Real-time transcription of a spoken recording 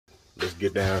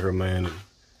get down here, man, and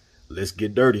let's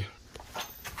get dirty.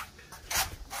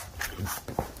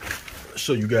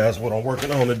 Show you guys what I'm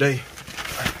working on today.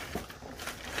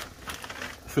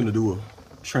 Finna do a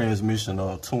transmission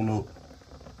tune-up,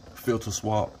 filter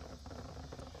swap.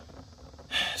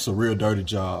 It's a real dirty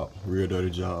job,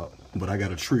 but I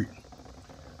got a treat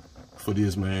for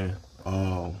this, man.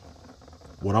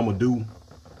 What I'm gonna do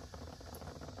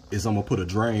is I'm gonna put a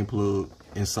drain plug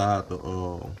inside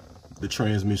the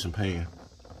transmission pan,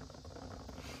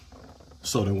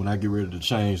 so that when I get ready to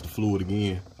change the fluid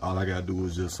again, all I gotta do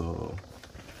is just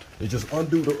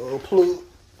undo the plug,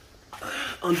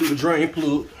 undo the drain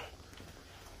plug.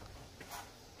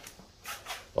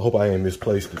 I hope I ain't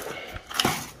misplaced it.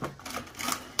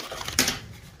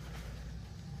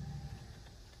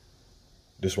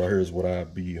 This right here is what I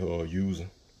be using.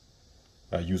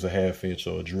 I use a 1/2 inch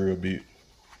drill bit,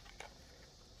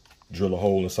 drill a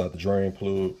hole inside the drain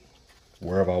plug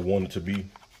wherever I want it to be,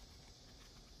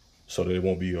 so that it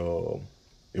won't be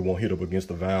it won't hit up against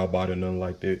the valve body or nothing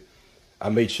like that. I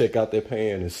may check out that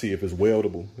pan and see if it's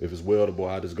weldable. If it's weldable,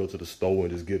 I just go to the store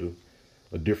and just get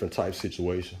a different type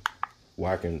situation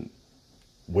where I can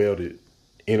weld it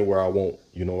anywhere I want,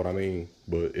 you know what I mean?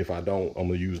 But if I don't, I'm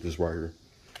gonna use this right here.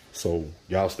 So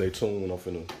y'all stay tuned. I'm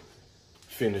finna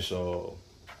finish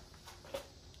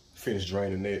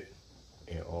draining that,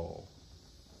 and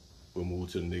we'll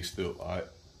move to the next step. All right,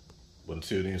 but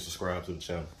until then, subscribe to the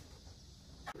channel.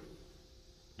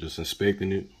 Just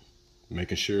inspecting it,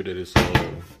 making sure that it's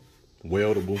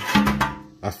weldable.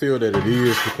 I feel that it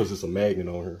is because it's a magnet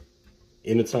on here.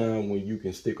 Anytime when you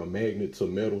can stick a magnet to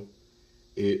metal,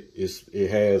 it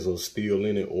has a steel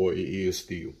in it, or it is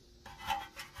steel.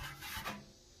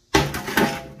 A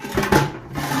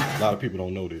lot of people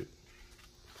don't know that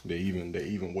they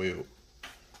even weld.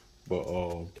 But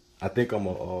I think I'm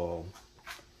gonna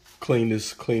clean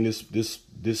this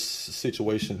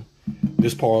situation,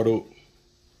 this part up,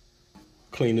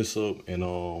 clean this up, and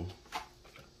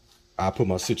I put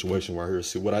my situation right here.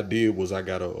 See, what I did was I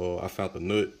found the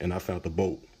nut and I found the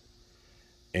bolt.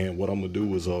 And what I'm gonna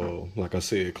do is like I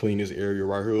said, clean this area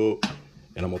right here up,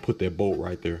 and I'm gonna put that bolt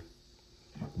right there.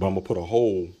 But I'm gonna put a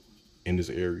hole in this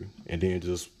area and then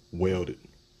just weld it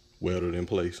in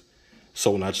place.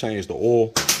 So when I change the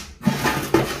oil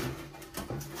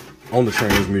on the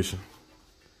transmission,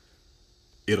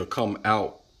 it'll come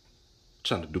out. I'm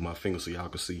trying to do my finger so y'all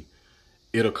can see.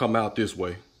 It'll come out this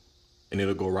way, and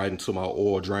it'll go right into my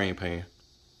oil drain pan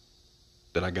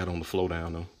that I got on the flow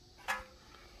down there.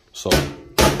 So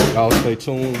y'all stay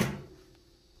tuned,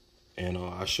 and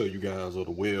I'll show you guys the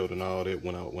weld and all that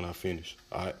when I finish.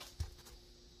 All right.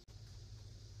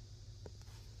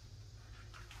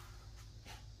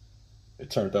 It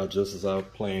turned out just as I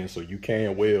planned, so you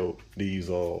can weld these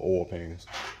oil pans.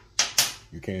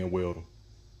 You can weld them.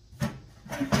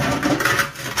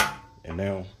 And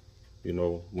now, you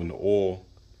know, when the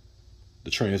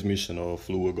transmission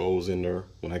fluid goes in there,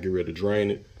 when I get ready to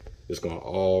drain it, it's gonna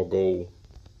all go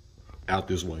out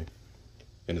this way,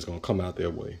 and it's gonna come out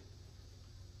that way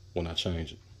when I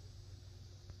change it.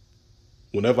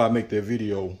 Whenever I make that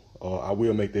video, I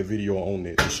will make that video on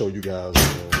it to show you guys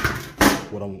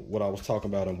what I was talking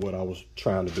about and what I was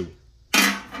trying to do.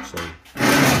 So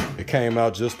it came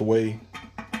out just the way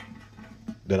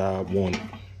that I wanted.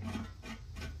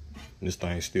 And this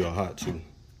thing's still hot too.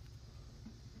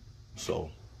 So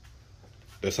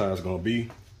that's how it's gonna be.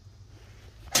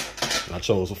 And I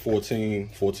chose a 14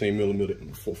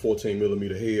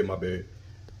 millimeter head, my bad.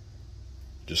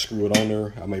 Just screw it on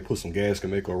there. I may put some gasket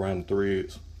maker around the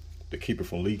threads to keep it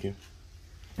from leaking.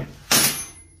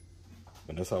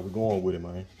 And that's how we're going with it,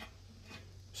 man.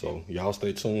 So y'all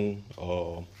stay tuned.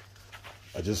 I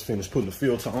just finished putting the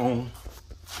filter on.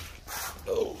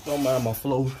 Oh, don't mind my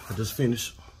flow. I just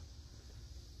finished.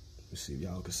 Let's see if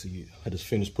y'all can see it. I just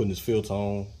finished putting this filter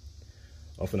on.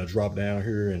 I'm finna drop down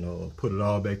here and put it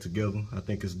all back together. I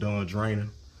think it's done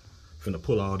draining. Finna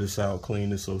pull all this out,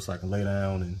 clean this up so I can lay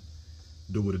down and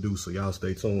do what it do. So y'all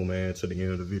stay tuned, man, to the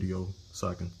end of the video so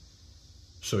I can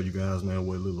show you guys, man,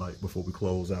 what it look like before we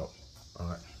close out.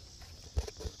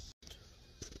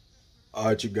 All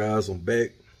right, you guys, I'm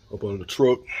back up on the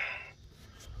truck.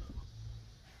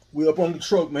 We up on the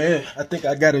truck, man. I think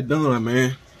I got it done,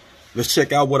 man. Let's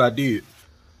check out what I did.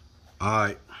 All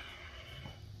right.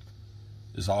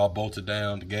 It's all bolted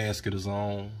down. The gasket is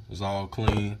on. It's all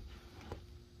clean.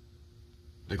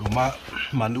 There go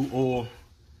my new oil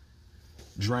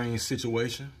drain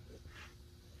situation.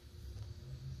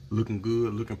 Looking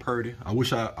good, looking pretty. I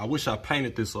wish I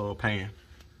painted this pan.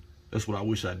 That's what I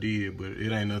wish I did, but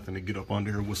it ain't nothing to get up under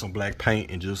here with some black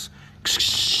paint and just,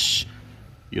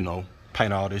 you know,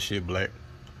 paint all this shit black.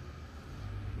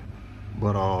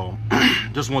 But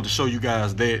just wanted to show you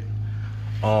guys that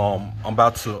I'm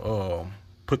about to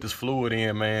put this fluid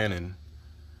in, man,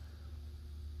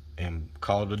 and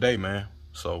call it a day, man.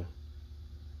 So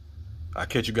I'll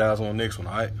catch you guys on the next one.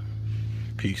 All right,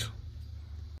 peace.